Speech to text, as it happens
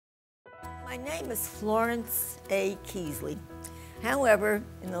My name is Florence A. Keesely. However,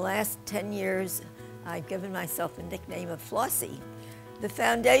 in the last 10 years, I've given myself a nickname of Flossy. The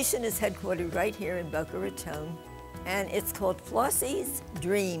foundation is headquartered right here in Boca Raton, and it's called Flossy's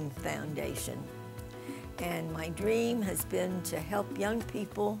Dream Foundation. And my dream has been to help young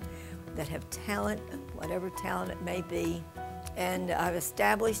people that have talent, whatever talent it may be. And I've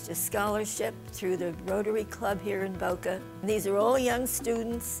established a scholarship through the Rotary Club here in Boca. These are all young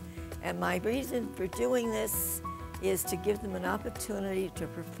students, and my reason for doing this is to give them an opportunity to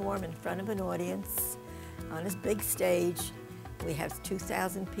perform in front of an audience on a big stage. We have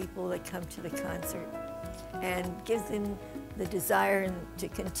 2,000 people that come to the concert, and gives them the desire to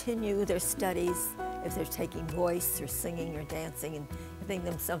continue their studies if they're taking voice or singing or dancing, and giving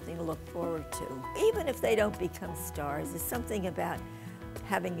them something to look forward to. Even if they don't become stars, there's something about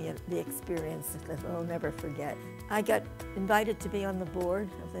having the experience that they'll never forget. I got invited to be on the board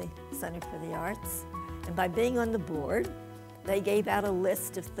of the Center for the Arts, and by being on the board, they gave out a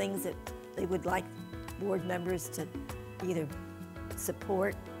list of things that they would like board members to either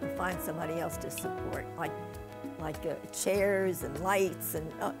support or find somebody else to support, like chairs and lights and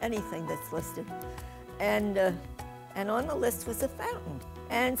anything that's listed. And on the list was a fountain.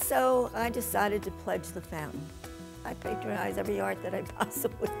 And so I decided to pledge the fountain. I patronize every art that I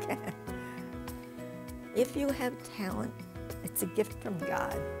possibly can. If you have talent, it's a gift from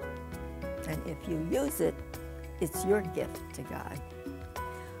God. And if you use it, it's your gift to God.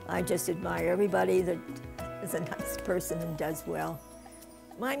 I just admire everybody that is a nice person and does well.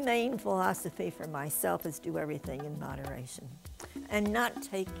 My main philosophy for myself is do everything in moderation and not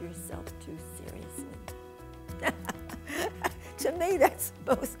take yourself too seriously. To me, that's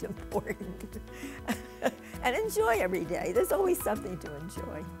most important. And enjoy every day. There's always something to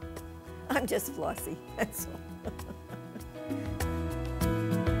enjoy. I'm just Flossy, that's all.